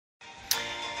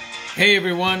Hey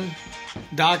everyone,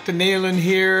 Dr. Nayland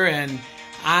here, and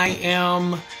I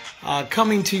am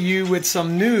coming to you with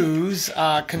some news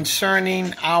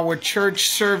concerning our church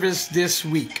service this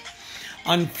week.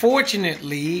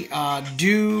 Unfortunately,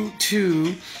 due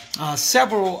to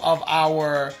several of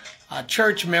our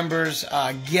church members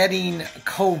getting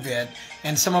COVID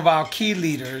and some of our key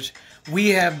leaders, we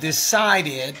have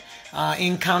decided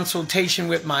in consultation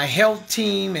with my health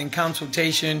team, in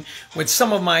consultation with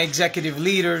some of my executive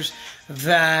leaders,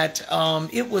 that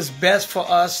it was best for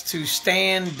us to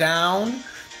stand down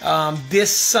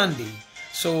this Sunday.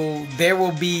 So there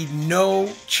will be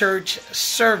no church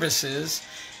services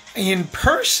in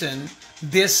person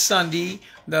this Sunday,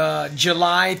 the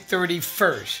July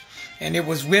 31st. And it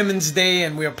was Women's Day,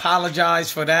 and we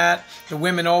apologize for that. The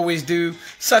women always do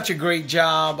such a great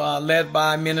job, led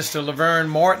by Minister Laverne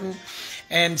Martin.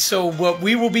 And so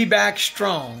we will be back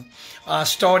strong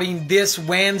starting this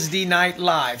Wednesday night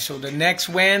live. So the next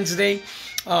Wednesday,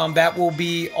 that will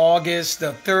be August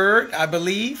the 3rd, I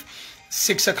believe,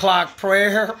 6 o'clock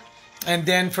prayer. And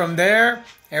then from there,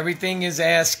 everything is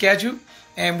as scheduled.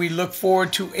 And we look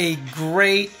forward to a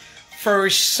great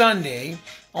first Sunday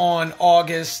on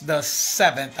August the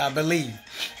 7th, I believe.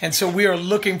 And so we are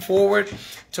looking forward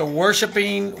to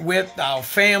worshiping with our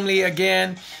family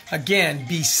again. Again,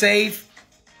 be safe.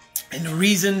 And the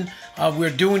reason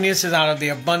we're doing this is out of the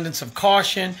abundance of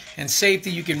caution and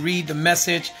safety. You can read the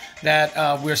message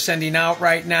that we're sending out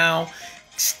right now.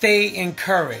 Stay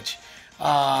encouraged.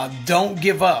 Don't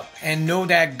give up, and know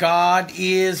that God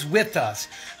is with us,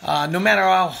 no matter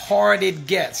how hard it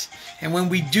gets. And when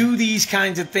we do these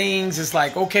kinds of things, it's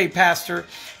like, okay, Pastor,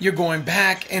 you're going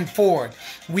back and forth.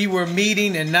 We were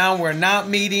meeting and now we're not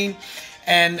meeting.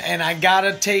 And I got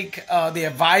to take the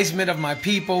advisement of my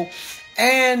people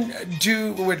and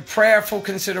do, with prayerful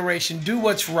consideration, do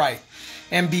what's right.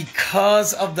 And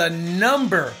because of the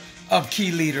number of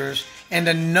key leaders and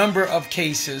the number of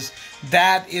cases,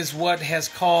 that is what has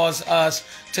caused us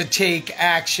to take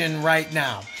action right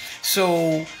now.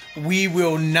 So we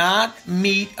will not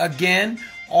meet again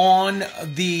on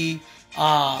the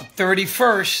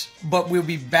 31st, but we'll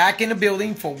be back in the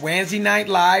building for Wednesday Night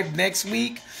Live next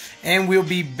week. And we'll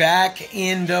be back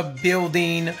in the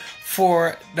building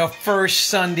for the first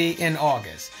Sunday in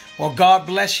August. Well, God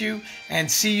bless you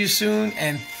and see you soon.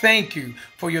 And thank you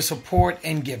for your support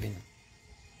and giving.